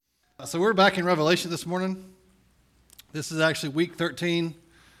So we're back in Revelation this morning. This is actually week 13.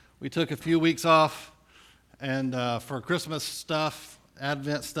 We took a few weeks off and for Christmas stuff,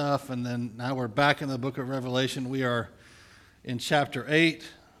 Advent stuff, and then now we're back in the book of Revelation. We are in chapter 8.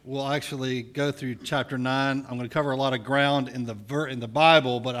 We'll actually go through chapter 9. I'm going to cover a lot of ground in the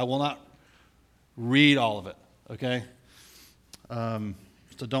Bible, but I will not read all of it, okay?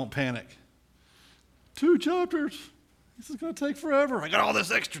 So don't panic. 2 chapters. This is going to take forever. I got all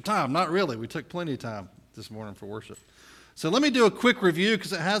this extra time. Not really. We took plenty of time this morning for worship. So let me do a quick review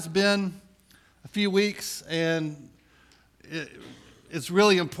because it has been a few weeks, and it's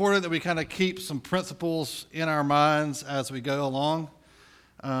really important that we kind of keep some principles in our minds as we go along.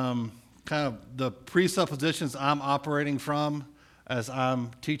 Kind of the presuppositions I'm operating from as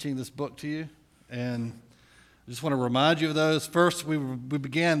I'm teaching this book to you. And I just want to remind you of those. First, we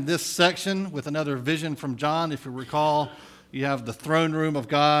began this section with another vision from John. If you recall, you have the throne room of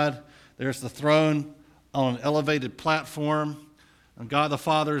God. There's the throne on an elevated platform. And God the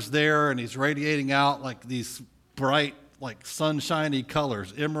Father is there, and he's radiating out like these bright, like sunshiny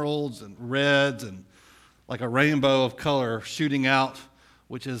colors, emeralds and reds, and like a rainbow of color shooting out,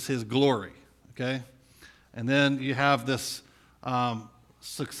 which is his glory, okay? And then you have this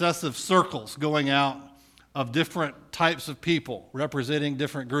successive circles going out of different types of people representing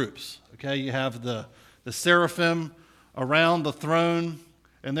different groups. Okay, you have the seraphim around the throne,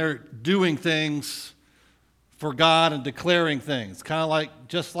 and they're doing things for God and declaring things, kind of like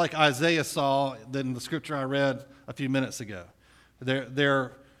just like Isaiah saw in the scripture I read a few minutes ago.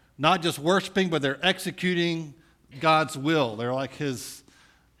 They're not just worshiping, but they're executing God's will. They're like his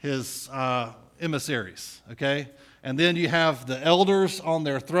emissaries. Okay, and then you have the elders on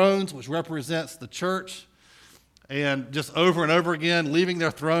their thrones, which represents the church. And just over and over again, leaving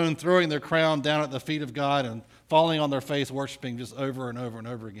their throne, throwing their crown down at the feet of God and falling on their face, worshiping just over and over and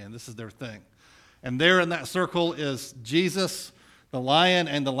over again. This is their thing. And there in that circle is Jesus, the lion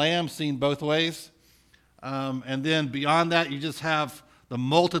and the lamb seen both ways. And then beyond that, you just have the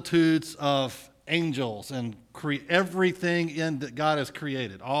multitudes of angels and everything that God has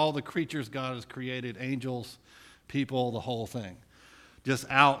created. All the creatures God has created, angels, people, the whole thing. Just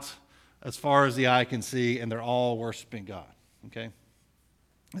out as far as the eye can see, and they're all worshiping God, okay?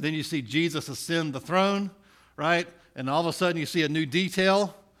 And then you see Jesus ascend the throne, right? And all of a sudden you see a new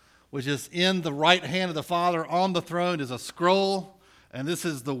detail, which is in the right hand of the Father on the throne is a scroll, and this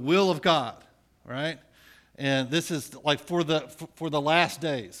is the will of God, right? And this is like for the last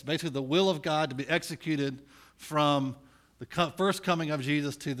days, basically the will of God to be executed from the first coming of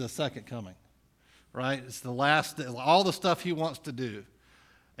Jesus to the second coming, right? It's the last, all the stuff he wants to do.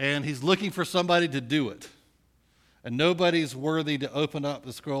 And he's looking for somebody to do it. And nobody's worthy to open up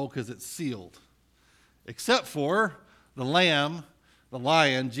the scroll because it's sealed. Except for the Lamb, the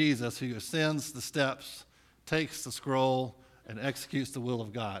Lion, Jesus, who ascends the steps, takes the scroll, and executes the will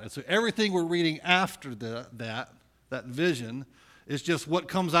of God. And so everything we're reading after that vision, is just what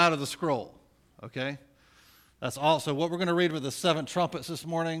comes out of the scroll. Okay? That's also what we're going to read with the 7 trumpets this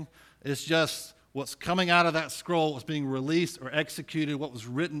morning. Is just what's coming out of that scroll, what's being released or executed, what was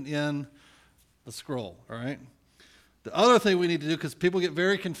written in the scroll, all right? The other thing we need to do, because people get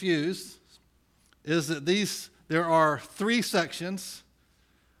very confused, is that there are 3 sections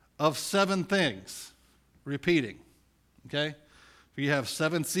of 7 things repeating, okay? You have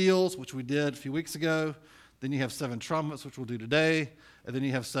 7 seals, which we did a few weeks ago. Then you have 7 trumpets, which we'll do today. And then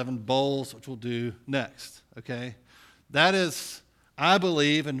you have 7 bowls, which we'll do next, okay? That is, I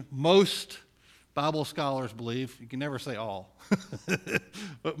believe, and most Bible scholars believe, you can never say all,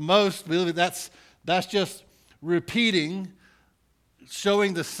 but most believe that's just repeating,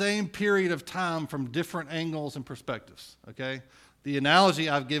 showing the same period of time from different angles and perspectives, okay? The analogy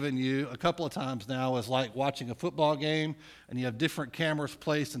I've given you a couple of times now is like watching a football game, and you have different cameras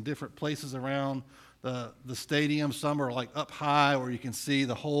placed in different places around the stadium. Some are like up high where you can see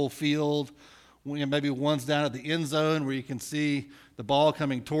the whole field. Maybe one's down at the end zone where you can see the ball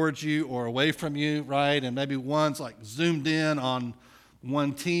coming towards you or away from you, right? And maybe one's like zoomed in on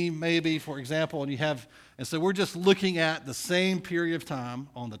one team, maybe, for example. And so we're just looking at the same period of time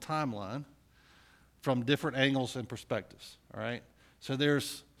on the timeline from different angles and perspectives, all right? So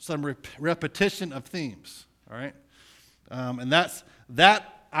there's some repetition of themes, all right? And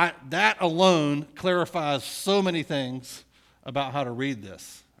that alone clarifies so many things about how to read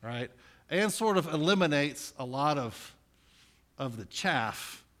this, right? And sort of eliminates a lot of the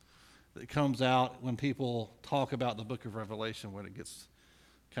chaff that comes out when people talk about the book of Revelation when it gets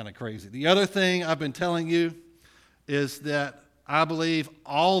kind of crazy. The other thing I've been telling you is that I believe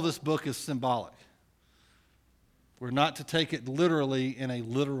all this book is symbolic. We're not to take it literally in a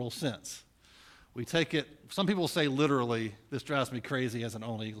literal sense. We take it, some people say literally. This drives me crazy as an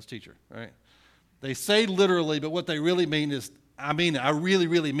only English teacher, right? They say literally, but what they really mean is, I mean it. I really,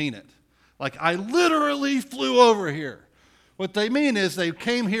 really mean it. Like, I literally flew over here. What they mean is they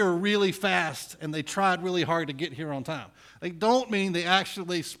came here really fast and they tried really hard to get here on time. They don't mean they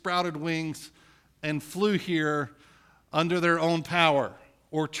actually sprouted wings and flew here under their own power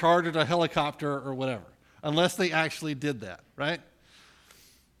or chartered a helicopter or whatever, unless they actually did that, right?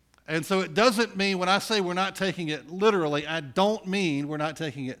 And so it doesn't mean, when I say we're not taking it literally, I don't mean we're not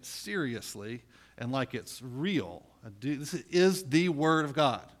taking it seriously and like it's real. This is the Word of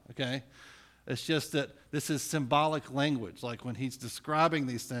God, okay? It's just that this is symbolic language. Like when he's describing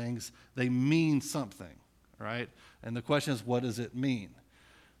these things, they mean something, right? And the question is, what does it mean?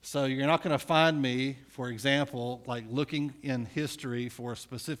 So you're not going to find me, for example, like looking in history for a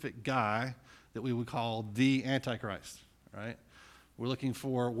specific guy that we would call the Antichrist, right? We're looking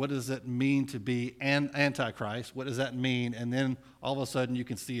for, what does it mean to be an Antichrist? What does that mean? And then all of a sudden you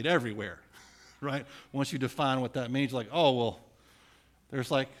can see it everywhere, right? Once you define what that means, like, oh, well, there's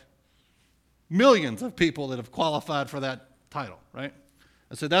like millions of people that have qualified for that title, right?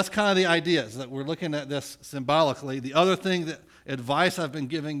 And so that's kind of the idea, is that we're looking at this symbolically. The other thing, that advice I've been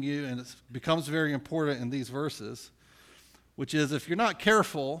giving you, and it becomes very important in these verses, which is if you're not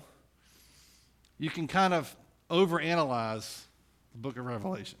careful, you can kind of overanalyze the book of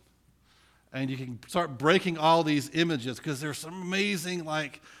Revelation. And you can start breaking all these images, because there's some amazing,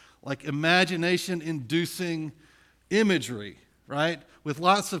 like imagination-inducing imagery, right? With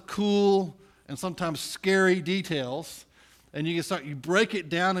lots of cool and sometimes scary details. And you break it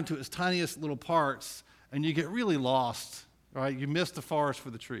down into its tiniest little parts, and you get really lost, right? You miss the forest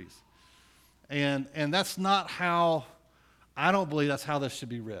for the trees. And that's not how, I don't believe that's how this should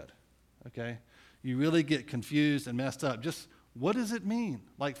be read, okay? You really get confused and messed up. Just what does it mean?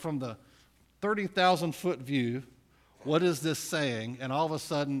 Like from the 30,000-foot view, what is this saying? And all of a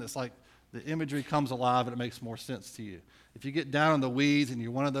sudden, it's like the imagery comes alive and it makes more sense to you. If you get down in the weeds and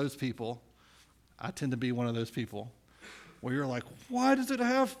you're one of those people, I tend to be one of those people, where you're like, why does it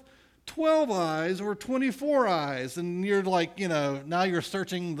have 12 eyes or 24 eyes? And you're like, now you're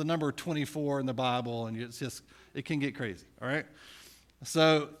searching the number 24 in the Bible, and it can get crazy, all right?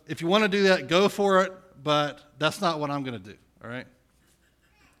 So if you want to do that, go for it, but that's not what I'm going to do, all right?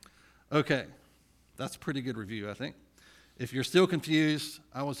 Okay, that's a pretty good review, I think. If you're still confused,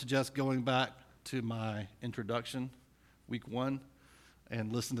 I would suggest going back to my introduction, week 1,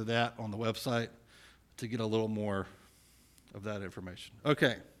 and listen to that on the website to get a little more of that information.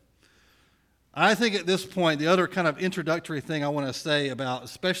 Okay. I think at this point, the other kind of introductory thing I want to say about,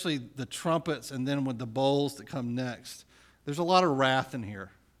 especially the trumpets and then with the bowls that come next, there's a lot of wrath in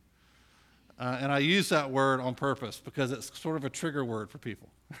here. And I use that word on purpose because it's sort of a trigger word for people,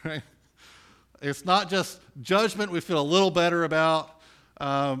 right? It's not just judgment we feel a little better about,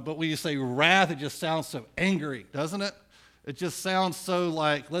 but when you say wrath, it just sounds so angry, doesn't it? It just sounds so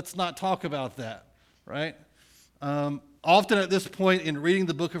like, let's not talk about that, right? Often at this point in reading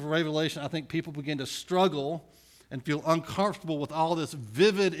the book of Revelation, I think people begin to struggle and feel uncomfortable with all this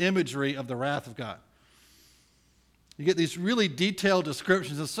vivid imagery of the wrath of God. You get these really detailed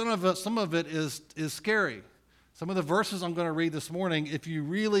descriptions, and some of it is scary. Some of the verses I'm going to read this morning, if you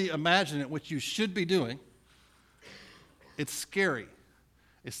really imagine it, which you should be doing, it's scary.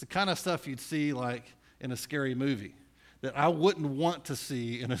 It's the kind of stuff you'd see like in a scary movie that I wouldn't want to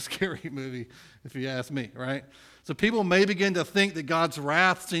see in a scary movie, if you ask me, right? So people may begin to think that God's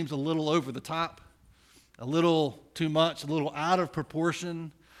wrath seems a little over the top, a little too much, a little out of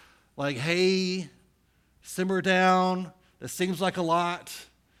proportion. Like, hey, simmer down. That seems like a lot.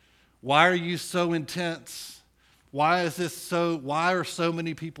 Why are you so intense? Why are so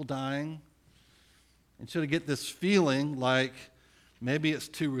many people dying? And so to get this feeling like maybe it's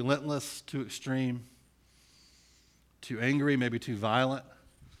too relentless, too extreme, too angry, maybe too violent.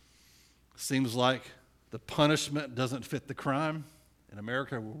 Seems like the punishment doesn't fit the crime. In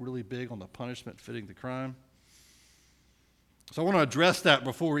America, we're really big on the punishment fitting the crime. So I want to address that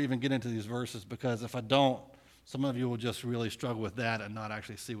before we even get into these verses, because if I don't, some of you will just really struggle with that and not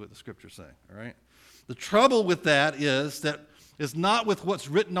actually see what the Scripture's saying, all right? The trouble with that is that it's not with what's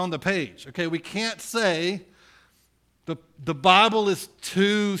written on the page, okay? We can't say the Bible is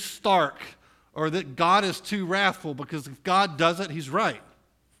too stark or that God is too wrathful, because if God does it, he's right?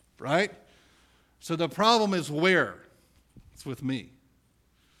 So the problem is where? It's with me.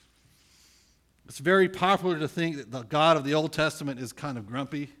 It's very popular to think that the God of the Old Testament is kind of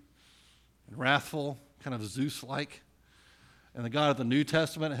grumpy and wrathful, kind of Zeus-like, and the God of the New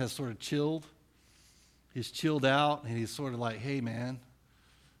Testament has sort of chilled He's chilled out, and he's sort of like, hey, man,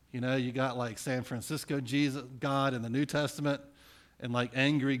 you got like San Francisco Jesus, God in the New Testament, and like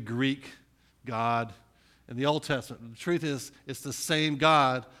angry Greek God in the Old Testament. The truth is, it's the same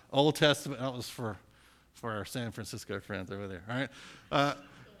God, Old Testament. That was for our San Francisco friends over there, all right?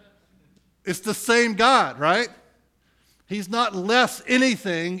 It's the same God, right? He's not less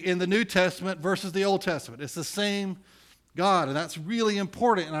anything in the New Testament versus the Old Testament. It's the same God, and that's really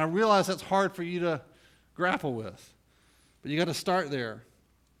important, and I realize that's hard for you to grapple with. But you got to start there.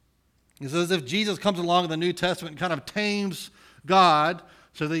 It's as if Jesus comes along in the New Testament and kind of tames God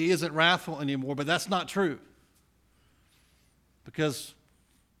so that he isn't wrathful anymore, but that's not true. Because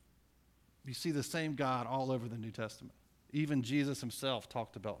you see the same God all over the New Testament. Even Jesus himself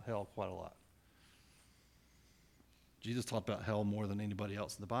talked about hell quite a lot. Jesus talked about hell more than anybody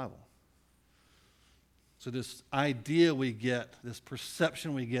else in the Bible. So this idea we get, this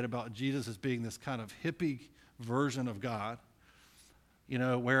perception we get about Jesus as being this kind of hippie version of God,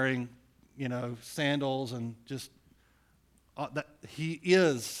 wearing, sandals and just that he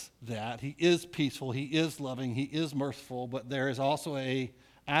is that. He is peaceful. He is loving. He is merciful. But there is also a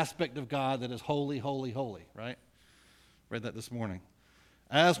aspect of God that is holy, holy, holy, right? Read that this morning.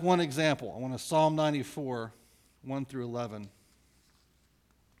 As one example, I want to Psalm 94, 1 through 11.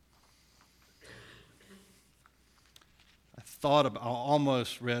 I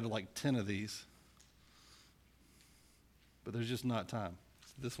almost read like 10 of these, but there's just not time.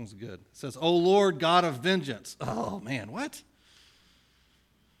 This one's good. It says, O Lord, God of vengeance. Oh, man, what?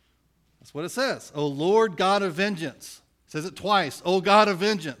 That's what it says. O Lord, God of vengeance. It says it twice. O God of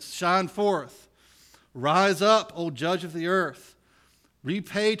vengeance, shine forth. Rise up, O judge of the earth.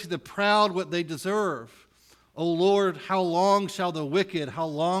 Repay to the proud what they deserve. O Lord, how long shall the wicked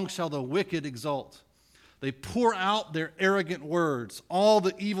exult? They pour out their arrogant words. All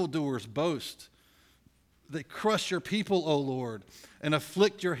the evildoers boast. They crush your people, O Lord, and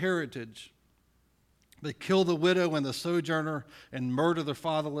afflict your heritage. They kill the widow and the sojourner and murder the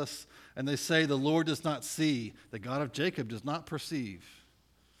fatherless. And they say, the Lord does not see. The God of Jacob does not perceive.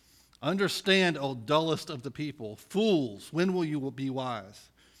 Understand, O dullest of the people. Fools, when will you be wise?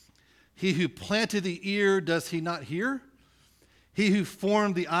 He who planted the ear, does he not hear? He who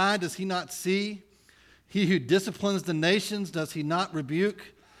formed the eye, does he not see? He who disciplines the nations, does he not rebuke?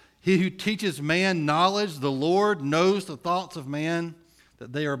 He who teaches man knowledge, the Lord knows the thoughts of man,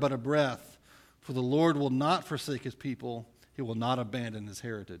 that they are but a breath. For the Lord will not forsake his people. He will not abandon his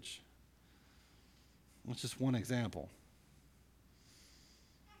heritage. That's just one example.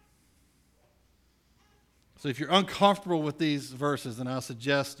 So if you're uncomfortable with these verses, then I'll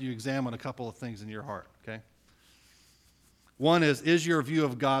suggest you examine a couple of things in your heart, okay? One is your view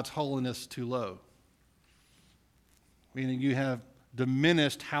of God's holiness too low? Meaning you have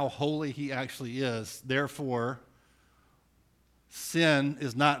diminished how holy he actually is. Therefore, sin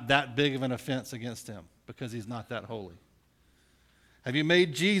is not that big of an offense against him because he's not that holy. Have you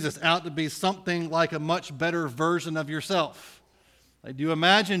made Jesus out to be something like a much better version of yourself? Like, do you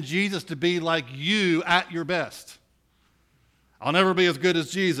imagine Jesus to be like you at your best? I'll never be as good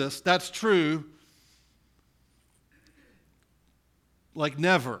as Jesus. That's true. Like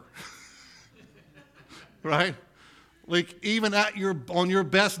never. Right? Like even on your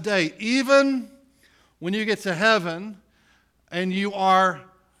best day, even when you get to heaven and you are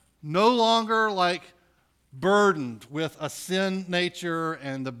no longer like burdened with a sin nature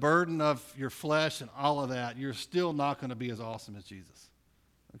and the burden of your flesh and all of that, you're still not going to be as awesome as Jesus.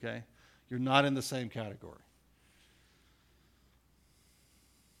 Okay? You're not in the same category.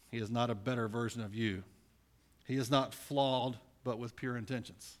 He is not a better version of you. He is not flawed, but with pure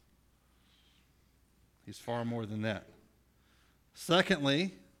intentions. He's far more than that.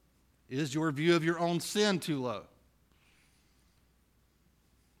 Secondly, is your view of your own sin too low?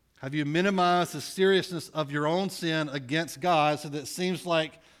 Have you minimized the seriousness of your own sin against God so that it seems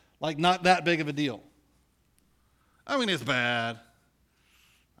like not that big of a deal? I mean, it's bad.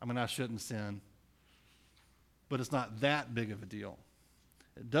 I mean, I shouldn't sin. But it's not that big of a deal.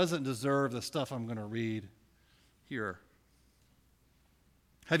 It doesn't deserve the stuff I'm going to read here.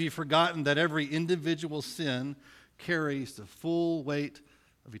 Have you forgotten that every individual sin carries the full weight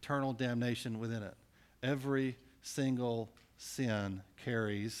of eternal damnation within it? Every single sin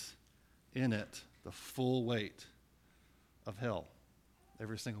carries in it the full weight of hell.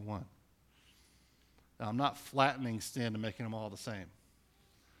 Every single one. Now, I'm not flattening sin and making them all the same.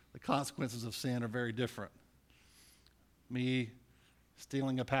 The consequences of sin are very different. Me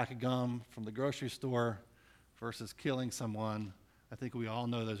stealing a pack of gum from the grocery store versus killing someone, I think we all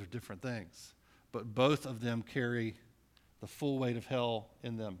know those are different things. But both of them carry the full weight of hell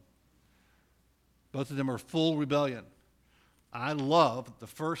in them. Both of them are full rebellion. I love the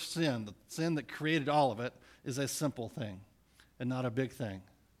first sin, the sin that created all of it, is a simple thing and not a big thing.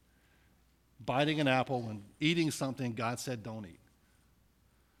 Biting an apple and eating something God said don't eat.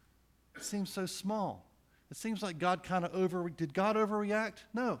 It seems so small. It seems like God kind of did God overreact?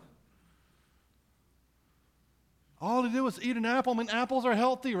 No. All he did was eat an apple. I mean, apples are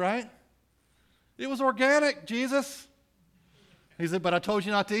healthy, right? It was organic, Jesus. He said, but I told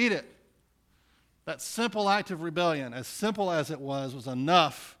you not to eat it. That simple act of rebellion, as simple as it was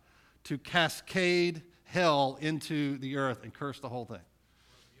enough to cascade hell into the earth and curse the whole thing.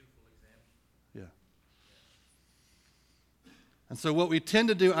 Yeah. And so what we tend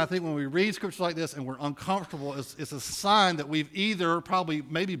to do, I think, when we read scripture like this and we're uncomfortable, is a sign that we've either, probably,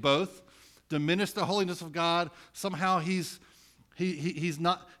 maybe both, diminished the holiness of God. Somehow he's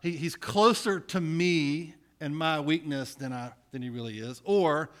closer to me and my weakness than he really is,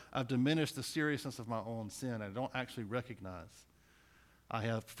 or I've diminished the seriousness of my own sin. I don't actually recognize. I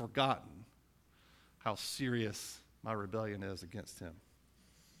have forgotten how serious my rebellion is against him.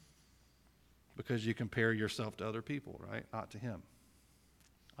 Because you compare yourself to other people, right? Not to him.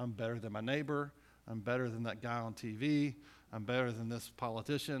 I'm better than my neighbor. I'm better than that guy on TV. I'm better than this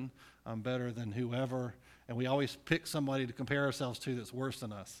politician. I'm better than whoever. And we always pick somebody to compare ourselves to that's worse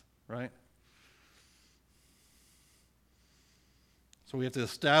than us, right? So we have to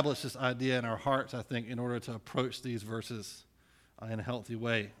establish this idea in our hearts, I think, in order to approach these verses in a healthy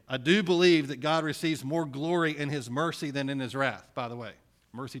way. I do believe that God receives more glory in his mercy than in his wrath, by the way.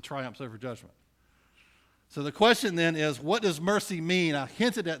 Mercy triumphs over judgment. So the question then is, what does mercy mean? I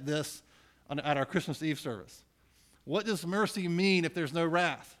hinted at this at our Christmas Eve service. What does mercy mean if there's no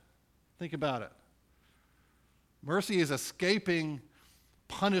wrath? Think about it. Mercy is escaping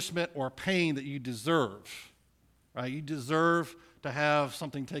punishment or pain that you deserve, right? You deserve to have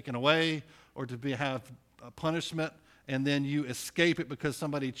something taken away or to have a punishment, and then you escape it because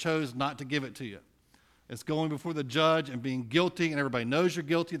somebody chose not to give it to you. It's going before the judge and being guilty, and everybody knows you're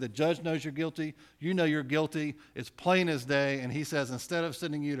guilty. The judge knows you're guilty. You know you're guilty. It's plain as day, and he says instead of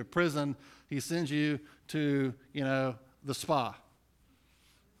sending you to prison, he sends you to, the spa.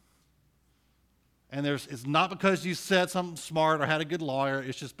 And it's not because you said something smart or had a good lawyer.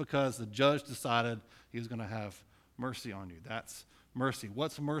 It's just because the judge decided he was going to have mercy on you. That's mercy.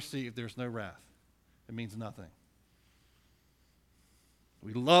 What's mercy if there's no wrath? It means nothing.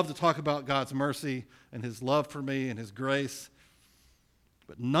 We love to talk about God's mercy and his love for me and his grace,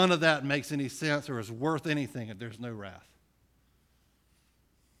 but none of that makes any sense or is worth anything if there's no wrath.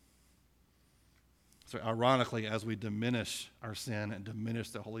 So ironically, as we diminish our sin and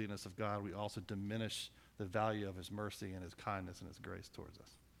diminish the holiness of God, we also diminish the value of his mercy and his kindness and his grace towards us.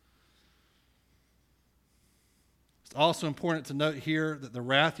 It's also important to note here that the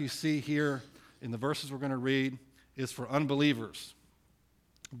wrath you see here in the verses we're going to read is for unbelievers.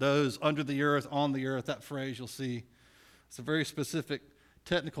 Those under the earth, on the earth, that phrase you'll see. It's a very specific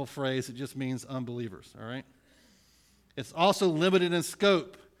technical phrase. It just means unbelievers, all right? It's also limited in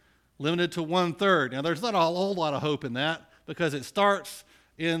scope, limited to 1/3. Now, there's not a whole lot of hope in that because it starts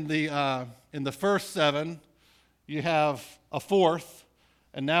in the first 7, you have a 4th,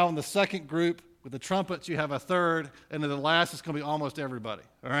 and now in the second group with the trumpets, you have a 3rd, and in the last, it's going to be almost everybody,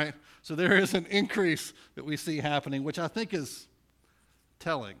 all right? So there is an increase that we see happening, which I think is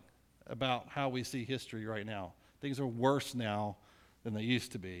telling about how we see history right now. Things are worse now than they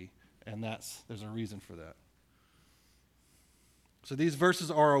used to be, and there's a reason for that. So these verses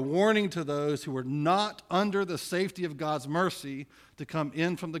are a warning to those who are not under the safety of God's mercy to come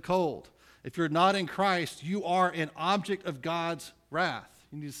in from the cold. If you're not in Christ, you are an object of God's wrath.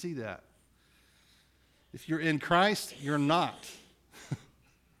 You need to see that. If you're in Christ, you're not.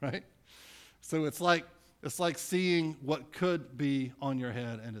 Right? So it's like seeing what could be on your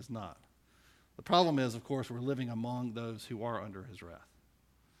head and is not. The problem is, of course, we're living among those who are under his wrath,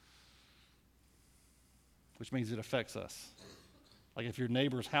 which means it affects us. Like if your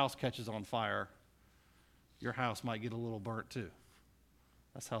neighbor's house catches on fire, your house might get a little burnt too.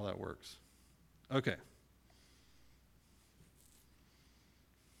 That's how that works. Okay.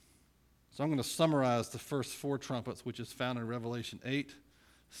 So I'm going to summarize the first 4 trumpets, which is found in Revelation 8,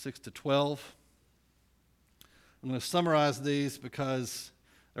 6-12. I'm going to summarize these because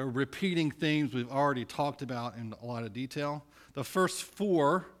they're repeating themes we've already talked about in a lot of detail. The first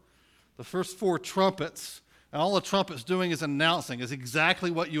four trumpets, and all the trumpet's doing is announcing, is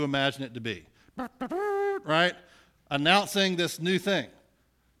exactly what you imagine it to be. Right? Announcing this new thing.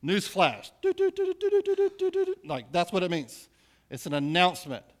 News flash. Like, that's what it means. It's an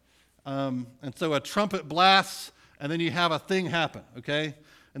announcement. And so a trumpet blasts, and then you have a thing happen, okay?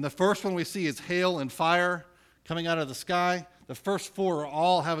 And the first one we see is hail and fire coming out of the sky. The first four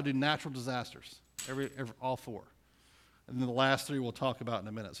all have to do natural disasters, all four. And then the last three we'll talk about in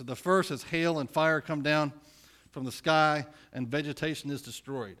a minute. So the first is hail and fire come down from the sky, and vegetation is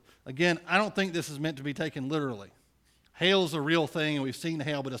destroyed. Again, I don't think this is meant to be taken literally. Hail is a real thing, and we've seen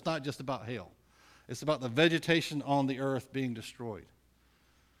hail, but it's not just about hail. It's about the vegetation on the earth being destroyed.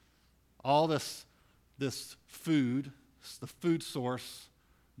 All this food, the food source,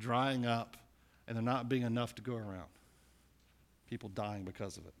 drying up, and there not being enough to go around. People dying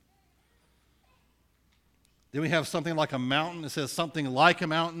because of it. Then we have something like a mountain. It says something like a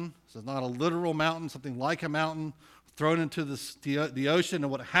mountain. So it's not a literal mountain, something like a mountain thrown into the ocean.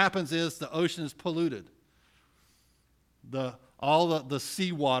 And what happens is the ocean is polluted. All the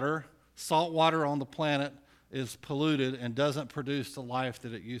seawater, salt water on the planet is polluted and doesn't produce the life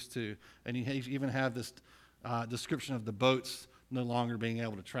that it used to. And you even have this description of the boats no longer being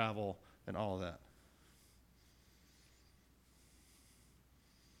able to travel and all of that.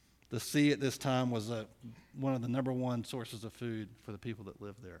 The sea at this time was one of the number one sources of food for the people that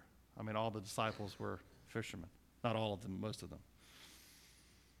lived there. I mean, all the disciples were fishermen. Not all of them, most of them.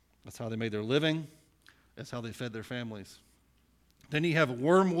 That's how they made their living. That's how they fed their families. Then you have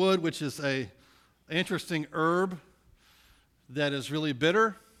wormwood, which is an interesting herb that is really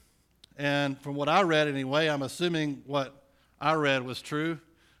bitter. And from what I read anyway, I'm assuming what I read was true.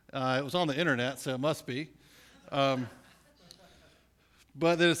 It was on the internet, so it must be.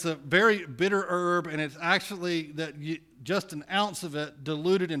 But it's a very bitter herb, and it's actually just an ounce of it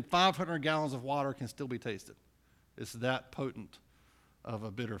diluted in 500 gallons of water can still be tasted. It's that potent of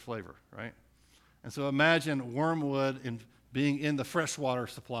a bitter flavor, right? And so imagine wormwood being in the freshwater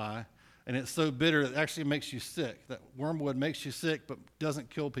supply, and it's so bitter it actually makes you sick. That wormwood makes you sick, but doesn't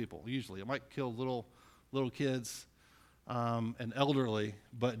kill people usually. It might kill little kids and elderly,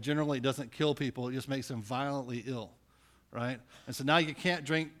 but generally it doesn't kill people. It just makes them violently ill. Right? And so now you can't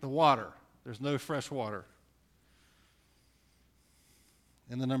drink the water. There's no fresh water.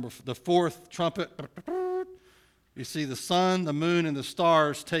 And the fourth trumpet, you see the sun, the moon, and the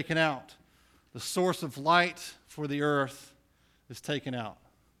stars taken out. The source of light for the earth is taken out.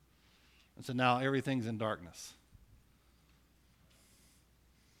 And so now everything's in darkness.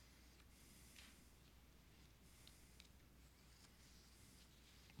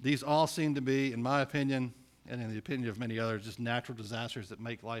 These all seem to be, in my opinion, and in the opinion of many others, just natural disasters that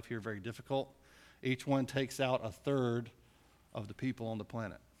make life here very difficult. Each one takes out a third of the people on the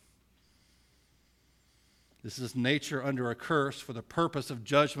planet. This is nature under a curse for the purpose of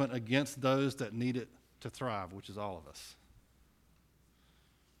judgment against those that need it to thrive, which is all of us.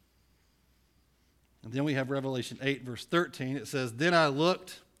 And then we have Revelation 8, verse 13. It says, "Then I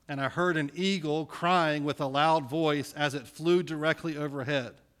looked, and I heard an eagle crying with a loud voice as it flew directly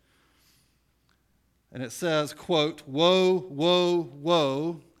overhead. And it says, quote, 'Woe, woe,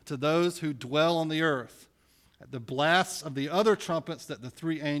 woe to those who dwell on the earth at the blasts of the other trumpets that the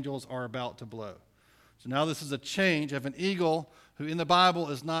three angels are about to blow.'" So now this is a change of an eagle who in the Bible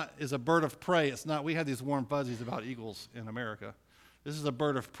is a bird of prey. It's not, we have these warm fuzzies about eagles in America. This is a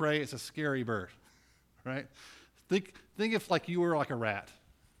bird of prey. It's a scary bird, right? Think if like you were like a rat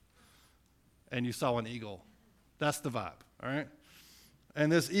and you saw an eagle. That's the vibe, all right? And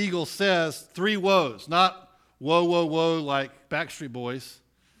this eagle says three woes, not woe, woe, woe like Backstreet Boys.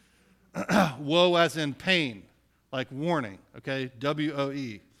 Woe as in pain, like warning, okay?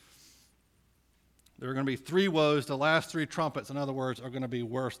 W-O-E. There are going to be three woes. The last three trumpets, in other words, are going to be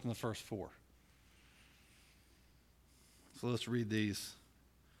worse than the first four. So let's read these.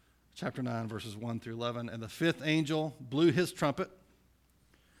 Chapter 9, verses 1 through 11. "And the fifth angel blew his trumpet,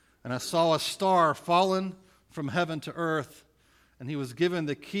 and I saw a star fallen from heaven to earth, and he was given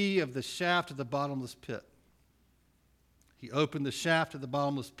the key of the shaft of the bottomless pit. He opened the shaft of the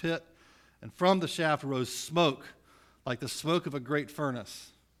bottomless pit, and from the shaft rose smoke, like the smoke of a great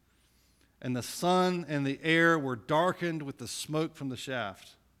furnace. And the sun and the air were darkened with the smoke from the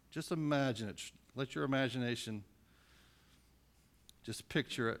shaft." Just imagine it. Let your imagination just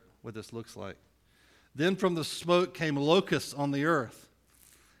picture it, what this looks like. "Then from the smoke came locusts on the earth,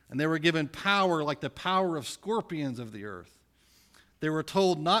 and they were given power like the power of scorpions of the earth. They were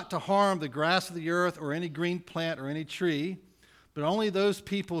told not to harm the grass of the earth or any green plant or any tree, but only those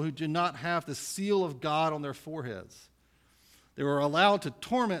people who do not have the seal of God on their foreheads. They were allowed to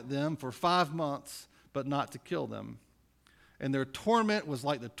torment them for 5 months, but not to kill them. And their torment was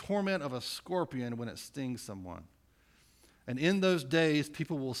like the torment of a scorpion when it stings someone. And in those days,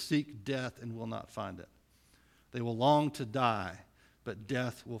 people will seek death and will not find it. They will long to die, but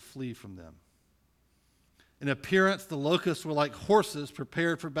death will flee from them. In appearance, the locusts were like horses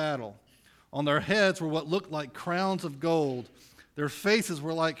prepared for battle. On their heads were what looked like crowns of gold. Their faces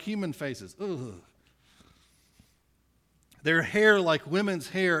were like human faces. Ugh. Their hair like women's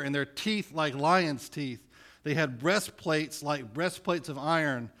hair, and their teeth like lions' teeth. They had breastplates like breastplates of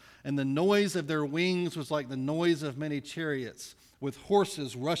iron, and the noise of their wings was like the noise of many chariots, with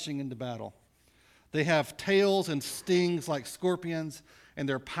horses rushing into battle. They have tails and stings like scorpions, and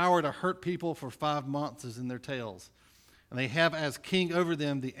their power to hurt people for 5 months is in their tails. And they have as king over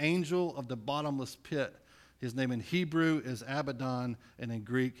them the angel of the bottomless pit. His name in Hebrew is Abaddon, and in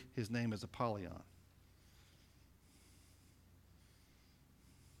Greek his name is Apollyon.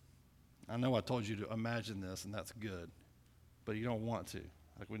 I know I told you to imagine this, and that's good, but you don't want to.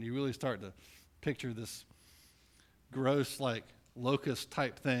 Like when you really start to picture this gross, like locust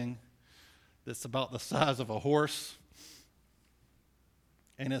type thing that's about the size of a horse,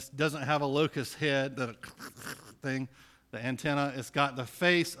 and it doesn't have a locust head, that thing, the antenna. It's got the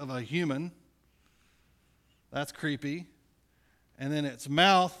face of a human. That's creepy. And then its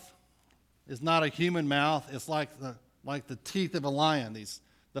mouth is not a human mouth. It's like the teeth of a lion.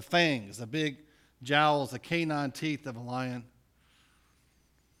 The fangs, the big jowls, the canine teeth of a lion.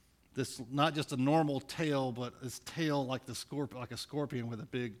 This not just a normal tail, but its tail like a scorpion with a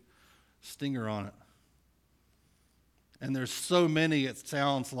big stinger on it. And there's so many, it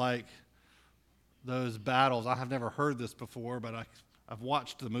sounds like those battles. I have never heard this before, but I've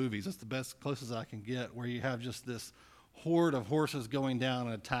watched the movies. It's the best, closest I can get, where you have just this horde of horses going down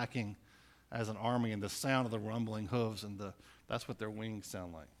and attacking as an army, and the sound of the rumbling hooves, and that's what their wings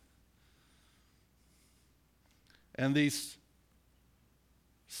sound like. And these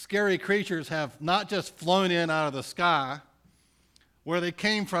scary creatures have not just flown in out of the sky. Where they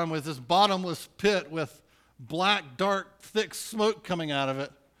came from was this bottomless pit with black, dark, thick smoke coming out of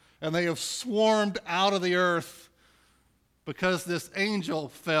it. And they have swarmed out of the earth because this angel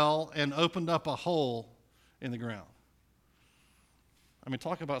fell and opened up a hole in the ground. I mean,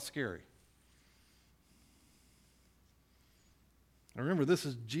 talk about scary. Now remember, this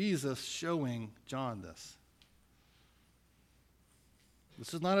is Jesus showing John this.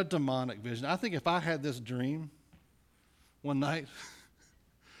 This is not a demonic vision. I think if I had this dream one night,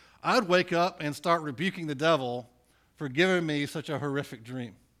 I'd wake up and start rebuking the devil for giving me such a horrific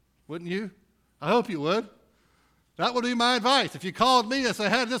dream. Wouldn't you? I hope you would. That would be my advice. If you called me and said,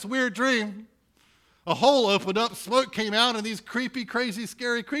 I had this weird dream, a hole opened up, smoke came out, and these creepy, crazy,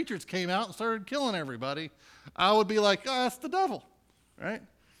 scary creatures came out and started killing everybody, I would be like, oh, that's the devil, right?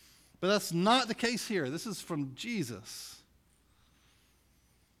 But that's not the case here. This is from Jesus.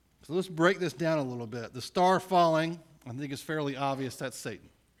 So let's break this down a little bit. The star falling, I think it's fairly obvious that's Satan.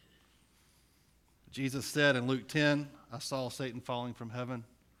 Jesus said in Luke 10, I saw Satan falling from heaven.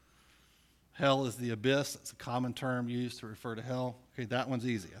 Hell is the abyss. It's a common term used to refer to hell. Okay, that one's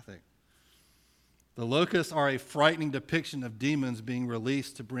easy, I think. The locusts are a frightening depiction of demons being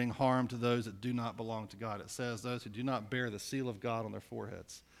released to bring harm to those that do not belong to God. It says those who do not bear the seal of God on their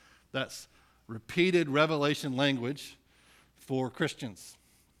foreheads. That's repeated revelation language for Christians,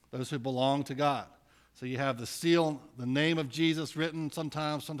 those who belong to God. So you have the seal, the name of Jesus written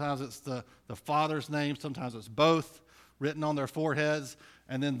sometimes. Sometimes it's the Father's name. Sometimes it's both written on their foreheads.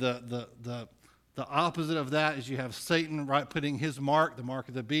 And then the opposite of that is you have Satan putting his mark, the mark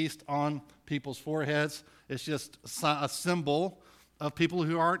of the beast, on people's foreheads. It's just a symbol of people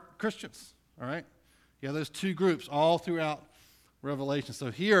who aren't Christians. All right? You have those two groups all throughout Revelation.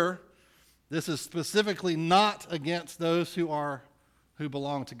 So here, this is specifically not against those who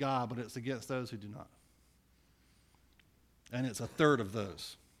belong to God, but it's against those who do not. And it's a third of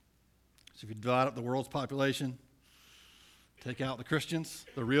those. So if you divide up the world's population, take out the Christians,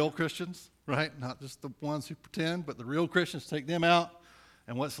 the real Christians, right? Not just the ones who pretend, but the real Christians, take them out.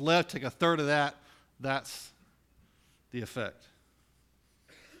 And what's left, take a third of that. That's the effect.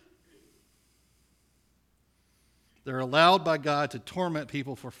 They're allowed by God to torment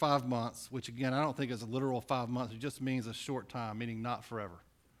people for 5 months, which again, I don't think is a literal 5 months. It just means a short time, meaning not forever.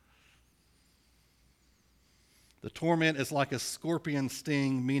 The torment is like a scorpion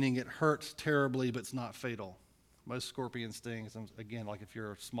sting, meaning it hurts terribly, but it's not fatal. Most scorpion stings, again, like if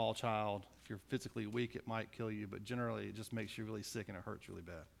you're a small child, if you're physically weak, it might kill you, but generally it just makes you really sick and it hurts really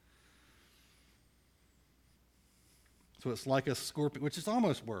bad. So it's like a scorpion, which is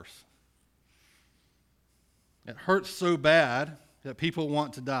almost worse. It hurts so bad that people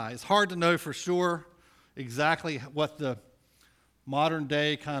want to die. It's hard to know for sure exactly what the modern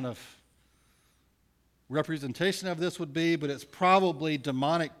day kind of representation of this would be, but it's probably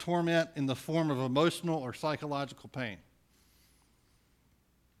demonic torment in the form of emotional or psychological pain.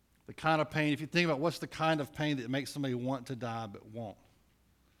 The kind of pain, if you think about what's the kind of pain that makes somebody want to die but won't.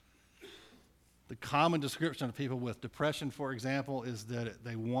 The common description of people with depression, for example, is that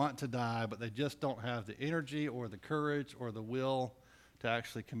they want to die, but they just don't have the energy or the courage or the will to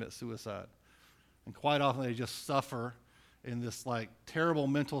actually commit suicide. And quite often they just suffer in this like terrible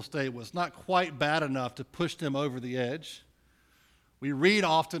mental state where it's not quite bad enough to push them over the edge. We read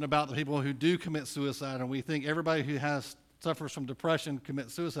often about the people who do commit suicide, and we think everybody who suffers from depression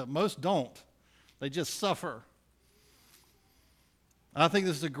commits suicide. Most don't. They just suffer. I think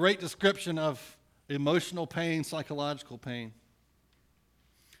this is a great description of emotional pain, psychological pain.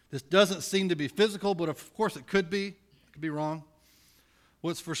 This doesn't seem to be physical, but of course it could be. It could be wrong.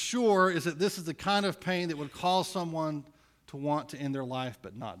 What's for sure is that this is the kind of pain that would cause someone to want to end their life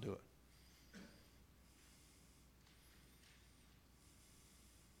but not do it.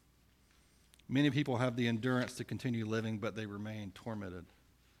 Many people have the endurance to continue living, but they remain tormented.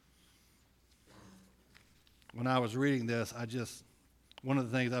 When I was reading this, one of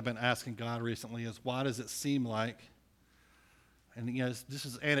the things I've been asking God recently is, why does it seem like, and this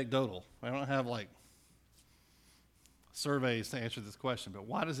is anecdotal, I don't have like surveys to answer this question, but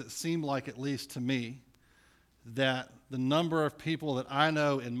why does it seem like, at least to me, that the number of people that I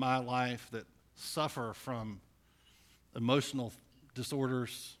know in my life that suffer from emotional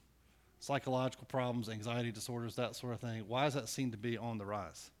disorders, psychological problems, anxiety disorders, that sort of thing, why does that seem to be on the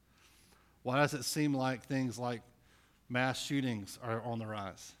rise? Why does it seem like things like mass shootings are on the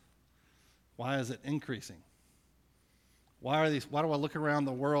rise? Why is it increasing? Why do I look around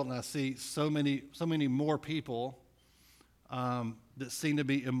the world and I see so many more people that seem to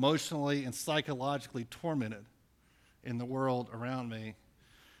be emotionally and psychologically tormented in the world around me?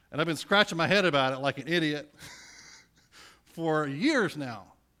 And I've been scratching my head about it like an idiot for years now.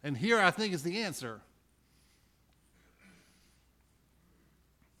 And here I think is the answer.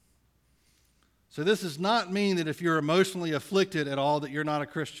 So this does not mean that if you're emotionally afflicted at all that you're not a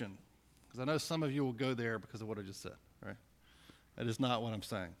Christian. Because I know some of you will go there because of what I just said, right? That is not what I'm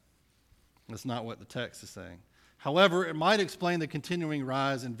saying. That's not what the text is saying. However, it might explain the continuing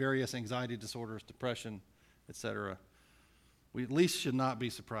rise in various anxiety disorders, depression, etc. We at least should not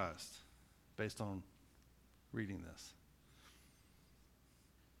be surprised based on reading this.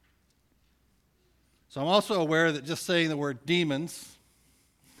 So I'm also aware that just saying the word demons,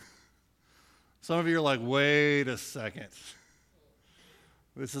 some of you are like, wait a second.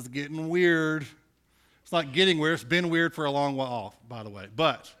 This is getting weird. It's not getting weird. It's been weird for a long while, by the way.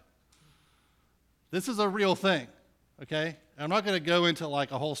 But this is a real thing, okay? I'm not going to go into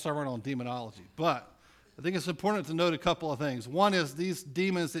like a whole sermon on demonology, but I think it's important to note a couple of things. One is these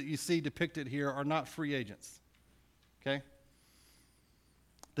demons that you see depicted here are not free agents, okay?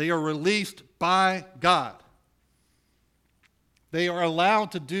 They are released by God. They are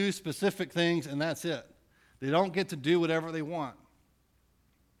allowed to do specific things, and that's it. They don't get to do whatever they want.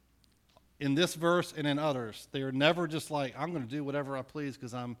 In this verse and in others, they are never just like, I'm going to do whatever I please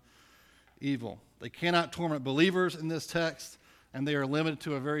because I'm evil. They cannot torment believers in this text, and they are limited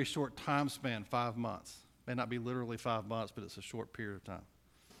to a very short time span, 5 months. May not be literally 5 months, but it's a short period of time.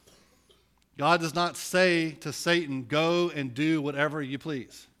 God does not say to Satan, go and do whatever you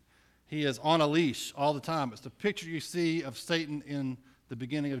please. He is on a leash all the time. It's the picture you see of Satan in the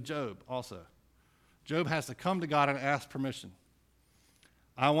beginning of Job also. Job has to come to God and ask permission.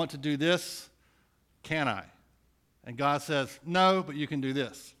 I want to do this, can I? And God says, no, but you can do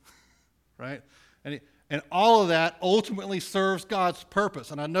this, right? And all of that ultimately serves God's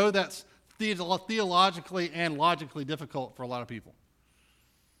purpose. And I know that's theologically and logically difficult for a lot of people.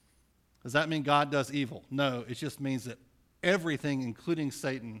 Does that mean God does evil? No, it just means that everything, including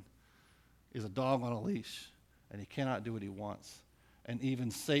Satan, is a dog on a leash, and he cannot do what he wants. And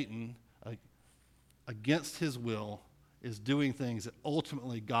even Satan, against his will, is doing things that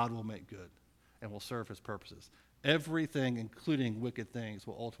ultimately God will make good and will serve his purposes. Everything, including wicked things,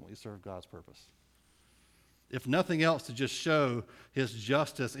 will ultimately serve God's purpose. If nothing else, to just show his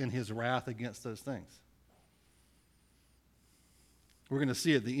justice and his wrath against those things. We're going to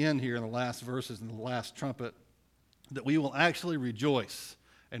see at the end here in the last verses in the last trumpet that we will actually rejoice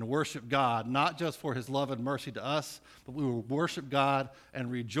and worship God, not just for his love and mercy to us, but we will worship God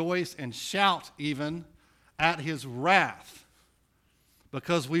and rejoice and shout even at his wrath,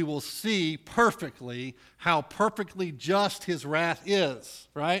 because we will see perfectly how perfectly just his wrath is,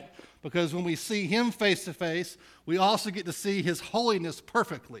 right? Because when we see him face to face, we also get to see his holiness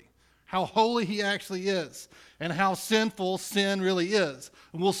perfectly, how holy he actually is, and how sinful sin really is.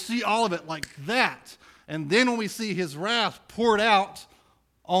 And we'll see all of it like that. And then when we see his wrath poured out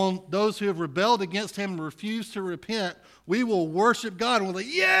on those who have rebelled against him and refused to repent, we will worship God and we'll say,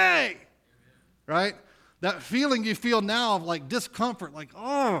 yay! Right? That feeling you feel now of like discomfort, like,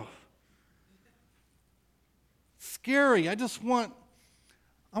 oh, scary. I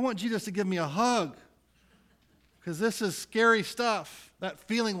want Jesus to give me a hug because this is scary stuff. That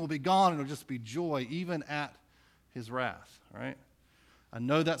feeling will be gone and it'll just be joy even at his wrath, right? I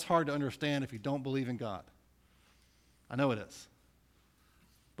know that's hard to understand if you don't believe in God. I know it is.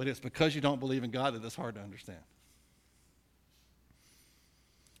 But it's because you don't believe in God that it's hard to understand.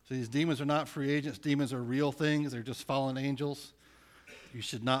 So these demons are not free agents. Demons are real things. They're just fallen angels. You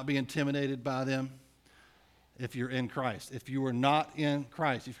should not be intimidated by them if you're in Christ. If you are not in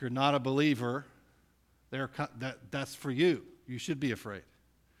Christ, if you're not a believer, that's for you. You should be afraid.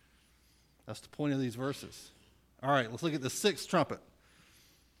 That's the point of these verses. All right, let's look at the sixth trumpet.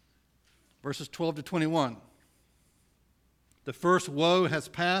 Verses 12 to 21. The first woe has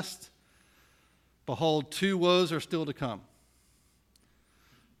passed. Behold, 2 woes are still to come.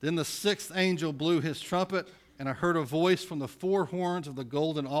 Then the sixth angel blew his trumpet, and I heard a voice from the 4 horns of the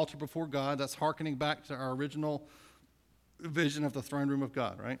golden altar before God. That's hearkening back to our original vision of the throne room of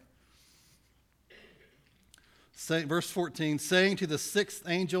God, right? Verse 14, saying to the sixth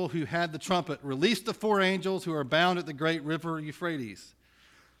angel who had the trumpet, release the 4 angels who are bound at the great river Euphrates.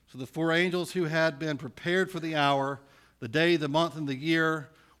 So the 4 angels who had been prepared for the hour, the day, the month, and the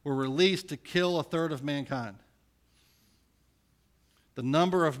year were released to kill 1/3 of mankind. The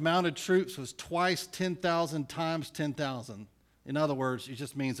number of mounted troops was twice 10,000 times 10,000. In other words, it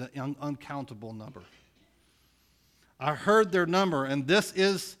just means an uncountable number. I heard their number, and this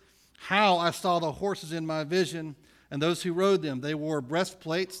is how I saw the horses in my vision and those who rode them. They wore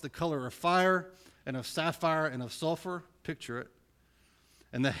breastplates the color of fire and of sapphire and of sulfur. Picture it.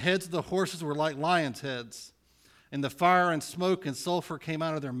 And the heads of the horses were like lions' heads. And the fire and smoke and sulfur came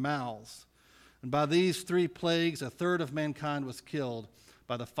out of their mouths. And by these 3 plagues, 1/3 of mankind was killed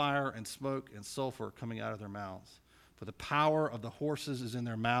by the fire and smoke and sulfur coming out of their mouths. For the power of the horses is in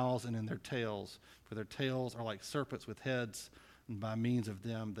their mouths and in their tails. For their tails are like serpents with heads, and by means of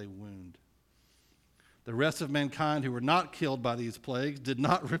them they wound. The rest of mankind who were not killed by these plagues did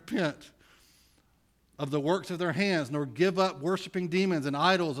not repent of the works of their hands, nor give up worshiping demons and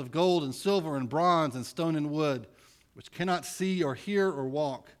idols of gold and silver and bronze and stone and wood, which cannot see or hear or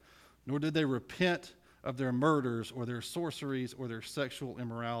walk, nor did they repent of their murders or their sorceries or their sexual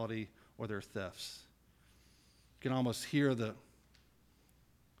immorality or their thefts. You can almost hear the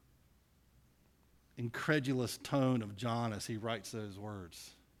incredulous tone of John as he writes those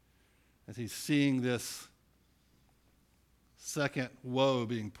words, as he's seeing this second woe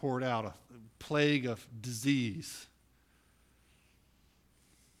being poured out, a plague of disease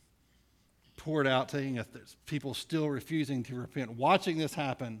poured out, taking people still refusing to repent, watching this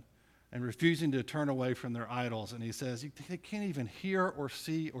happen and refusing to turn away from their idols. And he says, they can't even hear or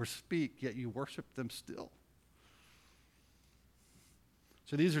see or speak, yet you worship them still.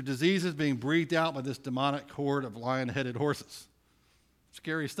 So these are diseases being breathed out by this demonic horde of lion-headed horses.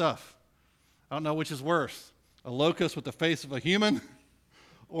 Scary stuff. I don't know which is worse, a locust with the face of a human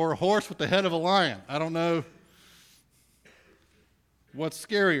or a horse with the head of a lion. I don't know what's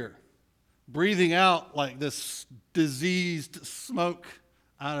scarier. Breathing out like this diseased smoke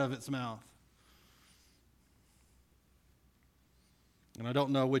out of its mouth. And I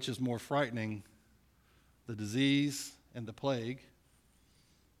don't know which is more frightening, the disease and the plague,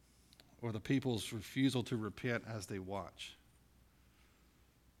 or the people's refusal to repent as they watch.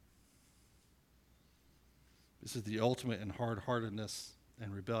 This is the ultimate in hard-heartedness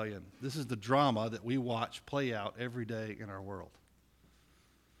and rebellion. This is the drama that we watch play out every day in our world.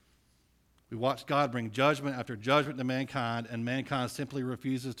 We watch God bring judgment after judgment to mankind, and mankind simply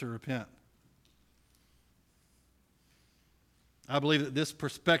refuses to repent. I believe that this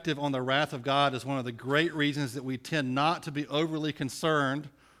perspective on the wrath of God is one of the great reasons that we tend not to be overly concerned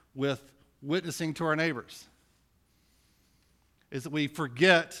with witnessing to our neighbors. Is that we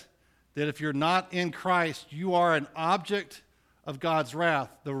forget that if you're not in Christ, you are an object of God's wrath.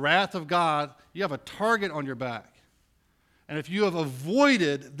 The wrath of God, you have a target on your back. And if you have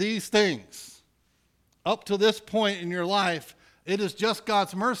avoided these things up to this point in your life, it is just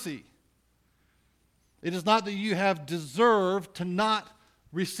God's mercy. It is not that you have deserved to not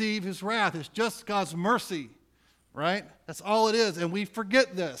receive his wrath. It's just God's mercy, right? That's all it is. And we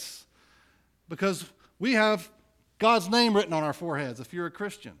forget this because we have God's name written on our foreheads if you're a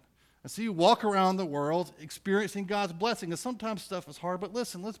Christian. And so you walk around the world experiencing God's blessing. And sometimes stuff is hard, but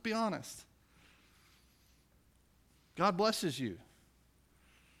listen, let's be honest. God blesses you.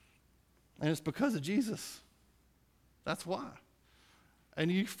 And it's because of Jesus. That's why.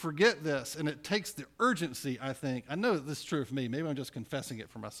 And you forget this, and it takes the urgency, I think. I know this is true of me. Maybe I'm just confessing it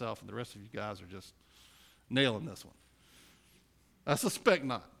for myself, and the rest of you guys are just nailing this one. I suspect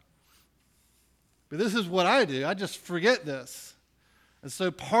not. But this is what I do. I just forget this. And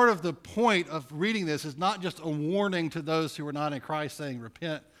so part of the point of reading this is not just a warning to those who are not in Christ saying,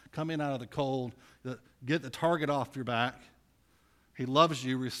 repent, come in out of the cold, get the target off your back. He loves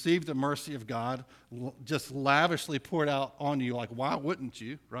you, receive the mercy of God, just lavishly poured out on you, like why wouldn't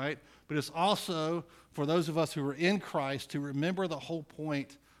you, right? But it's also for those of us who are in Christ to remember the whole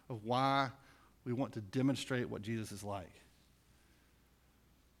point of why we want to demonstrate what Jesus is like.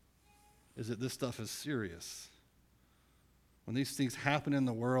 Is that this stuff is serious. When these things happen in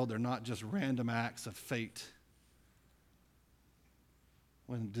the world, they're not just random acts of fate.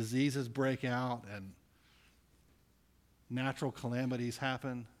 When diseases break out and natural calamities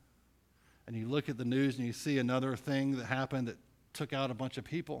happen, and you look at the news and you see another thing that happened that took out a bunch of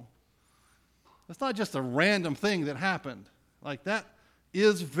people, it's not just a random thing that happened. Like that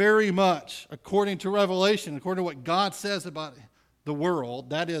is very much, according to Revelation, according to what God says about the world,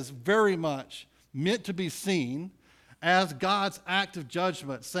 that is very much meant to be seen as God's act of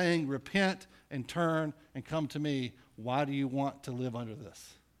judgment, saying, repent and turn and come to me. Why do you want to live under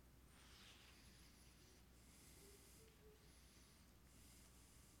this?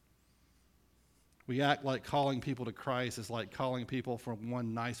 We act like calling people to Christ is like calling people from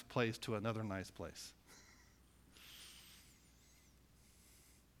one nice place to another nice place.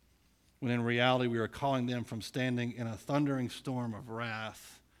 When in reality, we are calling them from standing in a thundering storm of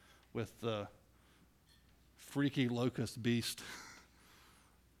wrath with the freaky locust beast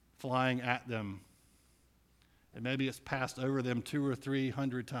flying at them. And maybe it's passed over them 200 or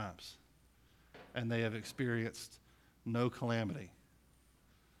 300 times, and they have experienced no calamity,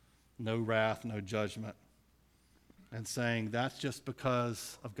 no wrath, no judgment. And saying that's just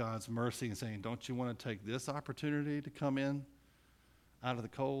because of God's mercy, and saying, don't you want to take this opportunity to come in out of the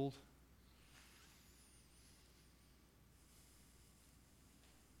cold?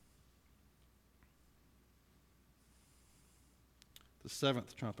 The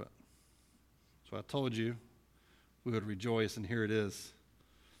seventh trumpet. So I told you we would rejoice, and here it is.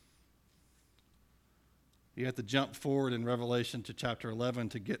 You have to jump forward in Revelation to chapter 11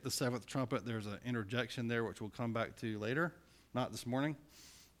 to get the seventh trumpet. There's an interjection there, which we'll come back to later, not this morning.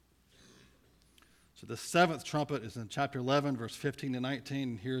 So the seventh trumpet is in chapter 11, verse 15 to 19,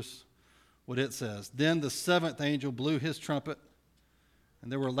 and here's what it says. Then the seventh angel blew his trumpet,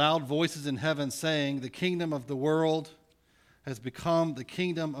 and there were loud voices in heaven saying, the kingdom of the world has become the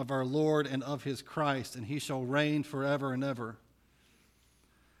kingdom of our Lord and of his Christ, and he shall reign forever and ever.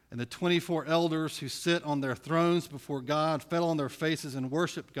 And the 24 elders who sit on their thrones before God fell on their faces and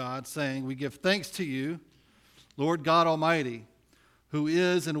worshiped God, saying, we give thanks to you, Lord God Almighty, who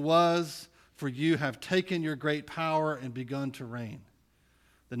is and was, for you have taken your great power and begun to reign.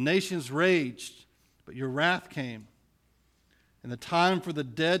 The nations raged, but your wrath came, and the time for the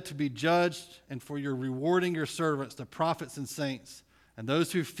dead to be judged, and for your rewarding your servants, the prophets and saints, and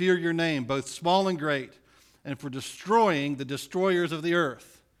those who fear your name, both small and great, and for destroying the destroyers of the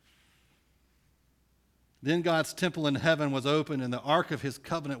earth. Then God's temple in heaven was opened, and the ark of his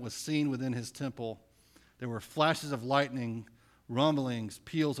covenant was seen within his temple. There were flashes of lightning, rumblings,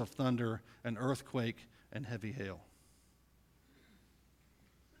 peals of thunder, an earthquake, and heavy hail.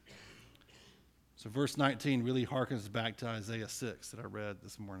 So verse 19 really harkens back to Isaiah 6 that I read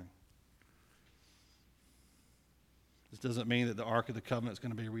this morning. This doesn't mean that the Ark of the Covenant is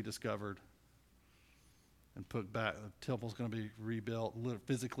going to be rediscovered and put back. The temple's going to be rebuilt,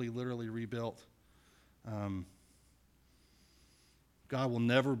 physically, literally rebuilt. God will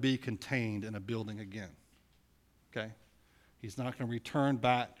never be contained in a building again. Okay? He's not going to return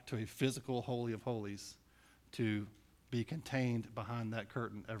back to a physical Holy of Holies to be contained behind that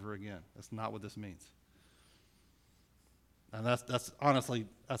curtain ever again. That's not what this means. And that's honestly,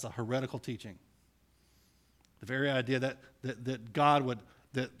 that's a heretical teaching. The very idea that God would,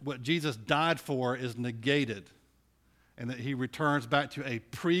 that what Jesus died for is negated, and that he returns back to a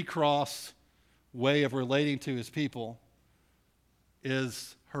pre-cross way of relating to his people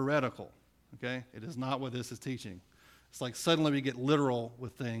is heretical. Okay? It is not what this is teaching. It's like suddenly we get literal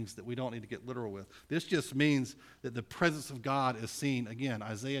with things that we don't need to get literal with. This just means that the presence of God is seen, again,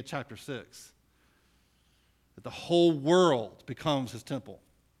 Isaiah chapter 6, that the whole world becomes his temple.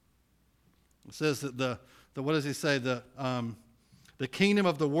 It says that what does he say? The kingdom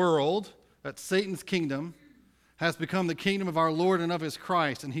of the world, that's Satan's kingdom, has become the kingdom of our Lord and of his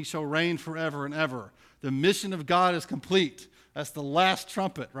Christ, and he shall reign forever and ever. The mission of God is complete. That's the last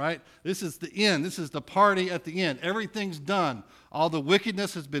trumpet, right? This is the end. This is the party at the end. Everything's done. All the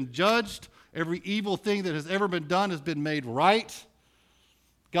wickedness has been judged. Every evil thing that has ever been done has been made right.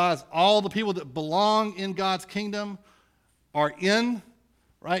 All the people that belong in God's kingdom are in,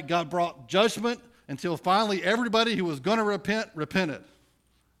 right? God brought judgment until finally everybody who was going to repent, repented.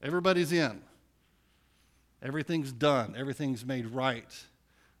 Everybody's in. Everything's done. Everything's made right.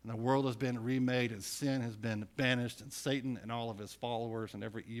 And the world has been remade, and sin has been banished, and Satan and all of his followers and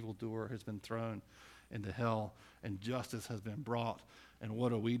every evildoer has been thrown into hell, and justice has been brought. And what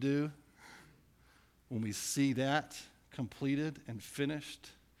do? When we see that completed and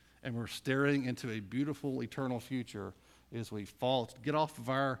finished, and we're staring into a beautiful eternal future, is we get off of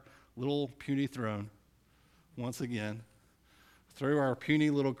our little puny throne once again, throw our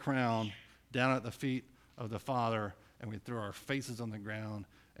puny little crown down at the feet of the Father, and we throw our faces on the ground,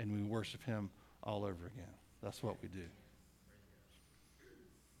 and we worship him all over again. That's what we do.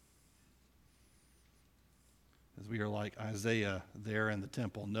 As we are like Isaiah there in the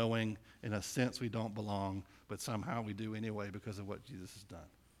temple, knowing in a sense we don't belong, but somehow we do anyway because of what Jesus has done.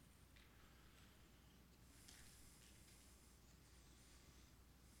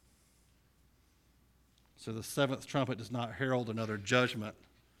 So the seventh trumpet does not herald another judgment.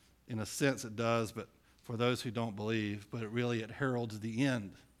 In a sense it does, but for those who don't believe, but it heralds the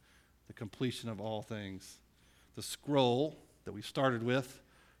end, the completion of all things. The scroll that we started with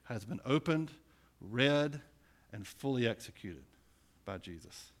has been opened, read, and fully executed by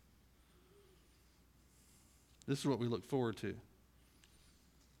Jesus. This is what we look forward to.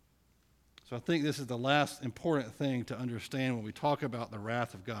 So I think this is the last important thing to understand when we talk about the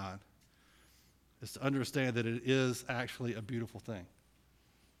wrath of God, is to understand that it is actually a beautiful thing.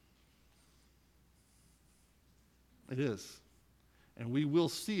 It is. And we will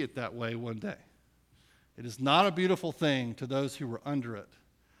see it that way one day. It is not a beautiful thing to those who were under it.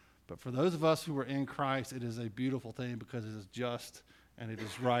 But for those of us who are in Christ, it is a beautiful thing because it is just and it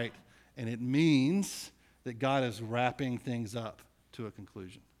is right. And it means that God is wrapping things up to a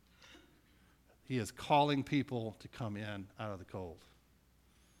conclusion. He is calling people to come in out of the cold.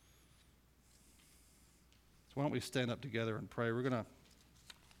 So why don't we stand up together and pray?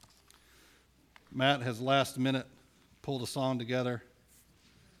 Matt has last minute pulled a song together.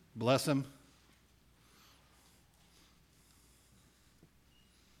 Bless him.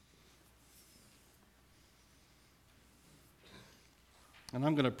 And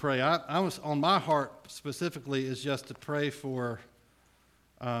I'm going to pray. I was on my heart specifically is just to pray for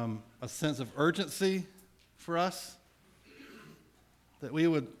a sense of urgency for us. That we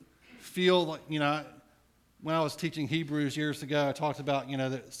would feel like, when I was teaching Hebrews years ago, I talked about,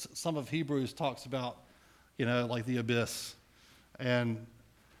 that some of Hebrews talks about, like the abyss. And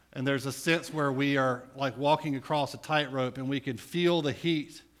there's a sense where we are like walking across a tightrope and we can feel the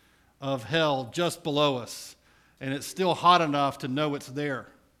heat of hell just below us. And it's still hot enough to know it's there.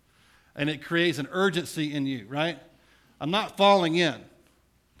 And it creates an urgency in you, right? I'm not falling in.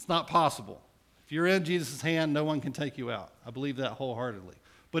 It's not possible. If you're in Jesus' hand, no one can take you out. I believe that wholeheartedly.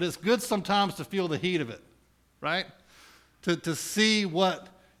 But it's good sometimes to feel the heat of it, right? To see what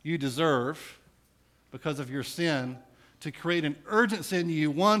you deserve because of your sin, to create an urgency in you,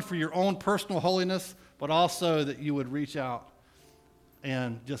 one, for your own personal holiness, but also that you would reach out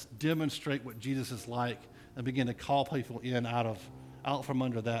and just demonstrate what Jesus is like and begin to call people in out from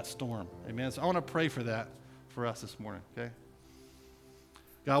under that storm. Amen. So I want to pray for that for us this morning, okay?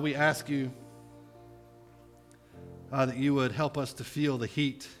 God, we ask you that you would help us to feel the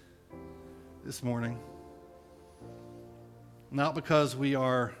heat this morning. Not because if we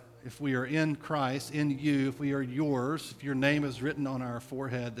are in Christ, in you, if we are yours, if your name is written on our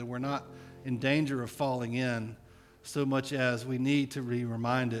forehead, that we're not in danger of falling in so much as we need to be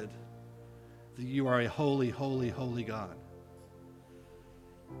reminded that you are a holy, holy, holy God.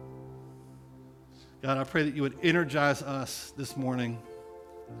 God, I pray that you would energize us this morning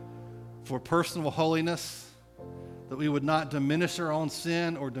for personal holiness, that we would not diminish our own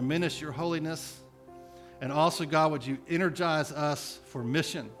sin or diminish your holiness. And also, God, would you energize us for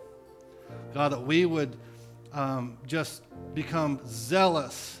mission? God, that we would just become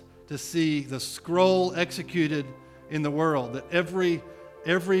zealous to see the scroll executed in the world, that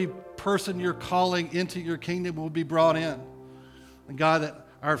every person you're calling into your kingdom will be brought in. And God, that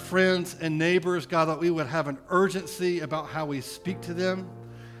our friends and neighbors, God, that we would have an urgency about how we speak to them.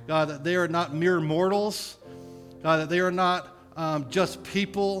 God, that they are not mere mortals. God, that they are not just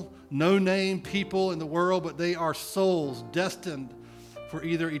people, no-name people in the world, but they are souls destined for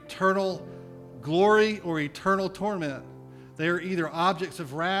either eternal glory or eternal torment. They are either objects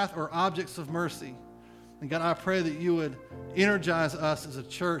of wrath or objects of mercy. And God, I pray that you would Energize us as a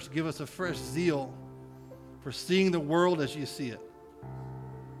church. Give us a fresh zeal for seeing the world as you see it.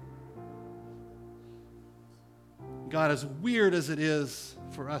 God, as weird as it is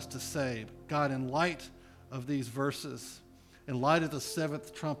for us to say, God, in light of these verses, in light of the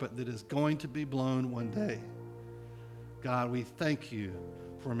seventh trumpet that is going to be blown one day, God, we thank you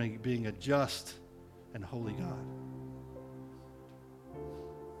for being a just and holy God.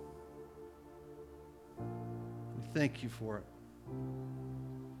 We thank you for it.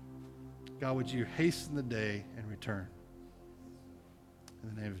 God, would you hasten the day and return?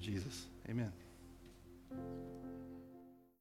 In the name of Jesus, amen.